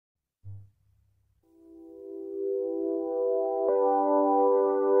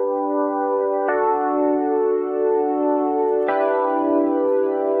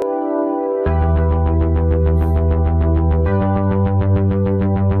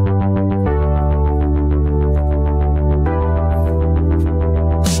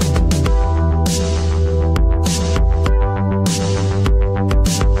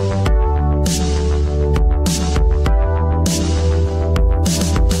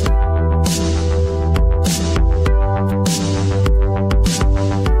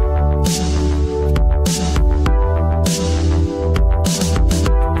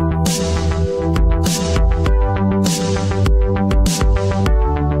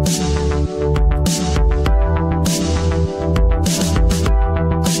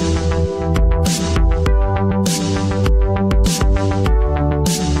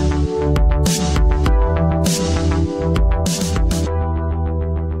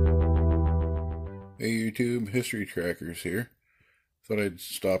Hey YouTube, History Trackers here. Thought I'd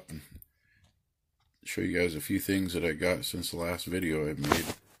stop and show you guys a few things that I got since the last video I made.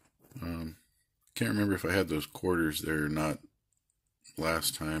 Can't remember if I had those quarters there or not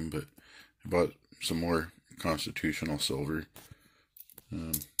last time, but I bought some more constitutional silver.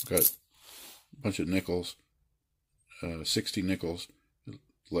 Got a bunch of nickels, 60 nickels,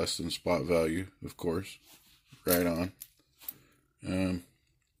 less than spot value, of course, right on.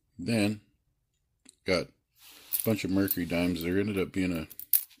 Then got a bunch of mercury dimes. There ended up being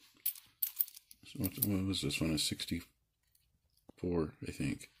what was this one? A 64, I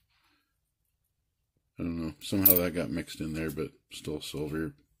think. I don't know. Somehow that got mixed in there, but still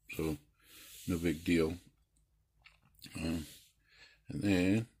silver, so no big deal. And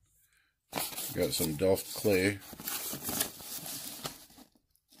then got some Delft clay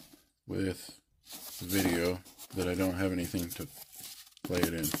with video that I don't have anything to play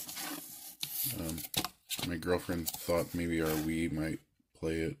it in. My girlfriend thought maybe our Wii might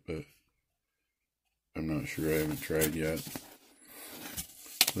play it, but I'm not sure. I haven't tried yet.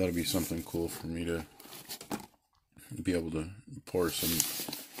 That'll be something cool for me to be able to pour some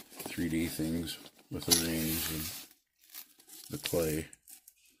 3D things with the rings and the clay.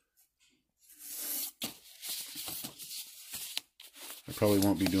 I probably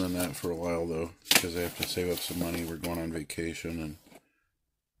won't be doing that for a while though, because I have to save up some money. We're going on vacation and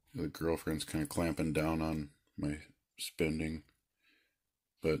the girlfriend's kind of clamping down on my spending.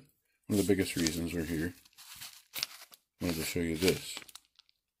 But one of the biggest reasons we're here, I wanted to show you this.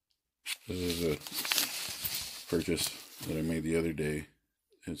 This is a purchase that I made the other day.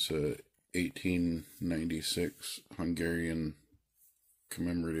 It's a 1896 Hungarian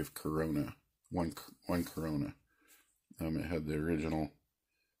commemorative Korona. One Korona. It had the original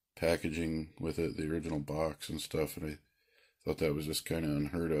packaging with it, the original box and stuff, and I thought that was just kind of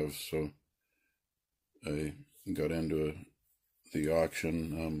unheard of, so I got into the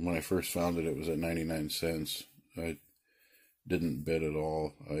auction. When I first found it, it was at 99 cents. I didn't bid at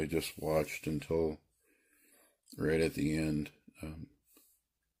all. I just watched until right at the end.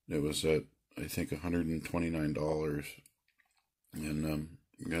 It was at, I think, $129, and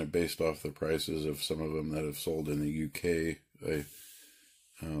kind of based off the prices of some of them that have sold in the UK, I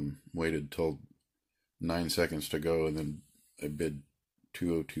waited till 9 seconds to go, and then I bid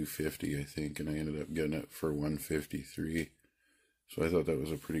 $202.50, I think, and I ended up getting it for $153. So I thought that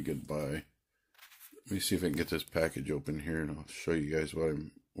was a pretty good buy. Let me see if I can get this package open here, and I'll show you guys what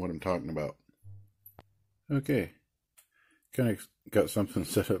I'm talking about. Okay, kind of got something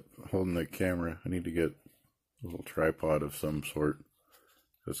set up holding the camera. I need to get a little tripod of some sort.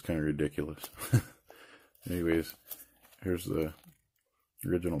 That's kind of ridiculous. Anyways, here's the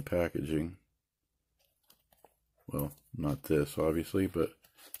original packaging. Well, not this, obviously, but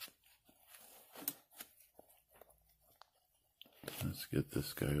let's get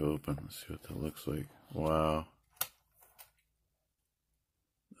this guy open. Let's see what that looks like. Wow.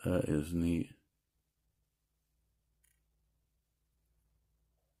 That is neat.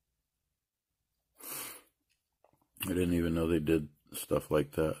 I didn't even know they did stuff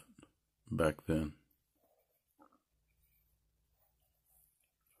like that back then.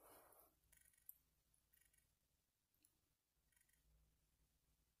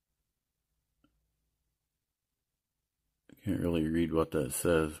 I can't really read what that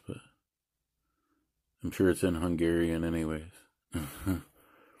says, but I'm sure it's in Hungarian anyways. I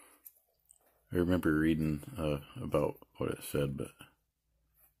remember reading about what it said, but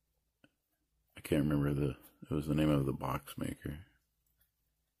I can't remember it was the name of the box maker.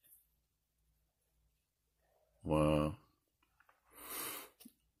 Wow.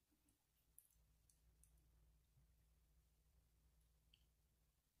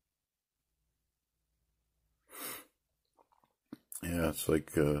 Yeah, it's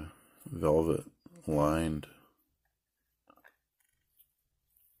like velvet lined.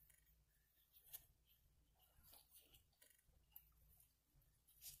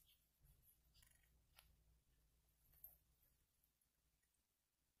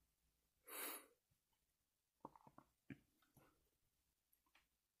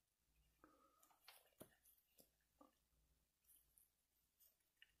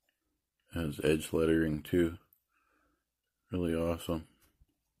 It has edge lettering too. Really awesome.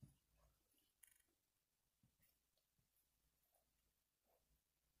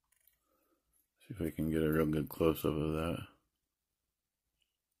 See if I can get a real good close-up of that.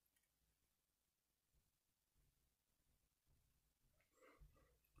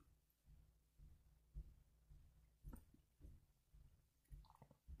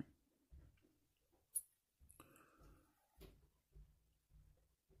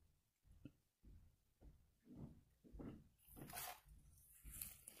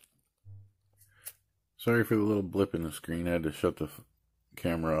 Sorry for the little blip in the screen. I had to shut the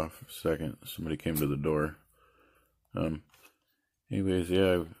camera off a second. Somebody came to the door. Anyways,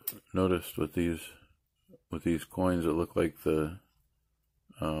 yeah, I've noticed with these coins, it look like the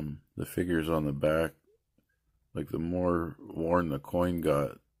figures on the back, like the more worn the coin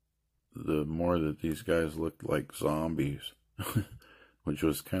got, the more that these guys looked like zombies, which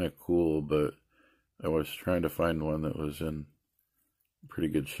was kind of cool, but I was trying to find one that was in pretty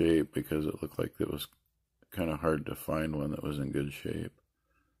good shape because it looked like it was kind of hard to find one that was in good shape.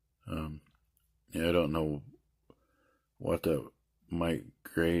 Yeah, I don't know what that might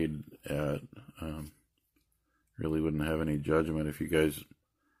grade at. Really wouldn't have any judgment. If you guys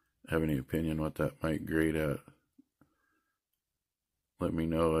have any opinion what that might grade at, let me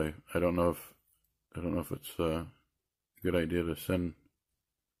know. I don't know if it's a good idea to send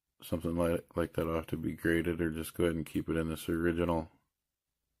something like that off to be graded, or just go ahead and keep it in this original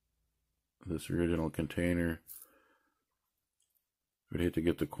container. I'd hate to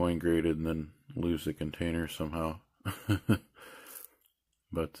get the coin graded and then lose the container somehow.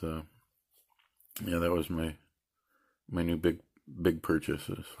 But yeah, that was my new big purchase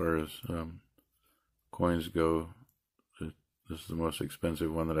as far as coins go. This is the most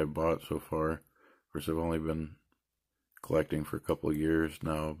expensive one that I bought so far. Of course, I've only been collecting for a couple of years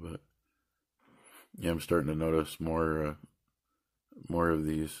now, but yeah, I'm starting to notice more of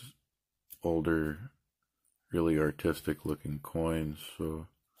these older, really artistic looking coins. So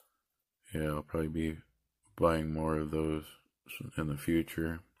yeah, I'll probably be buying more of those in the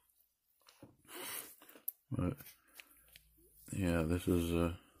future. But yeah, this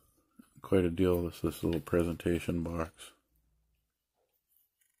is quite a deal. This little presentation box.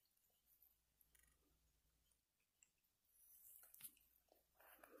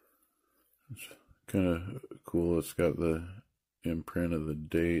 It's kind of cool. It's got the imprint of the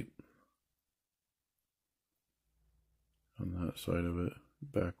date on that side of it,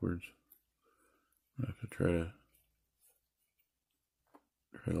 backwards. I have to try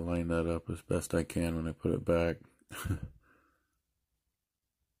to line that up as best I can when I put it back.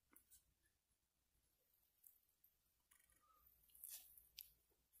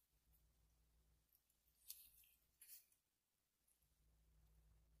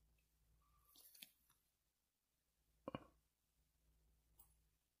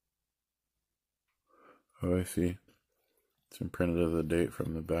 Oh, I see. It's imprinted of the date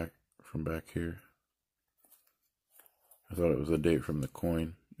from the back, from back here. I thought it was the date from the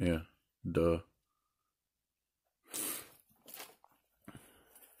coin. Yeah, duh.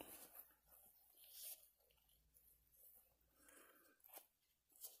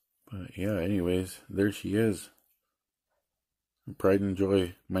 But yeah, anyways, there she is. Pride and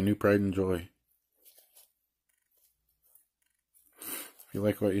joy. My new pride and joy. If you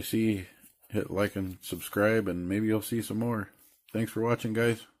like what you see, hit like and subscribe, and maybe you'll see some more. Thanks for watching,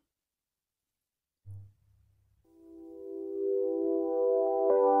 guys.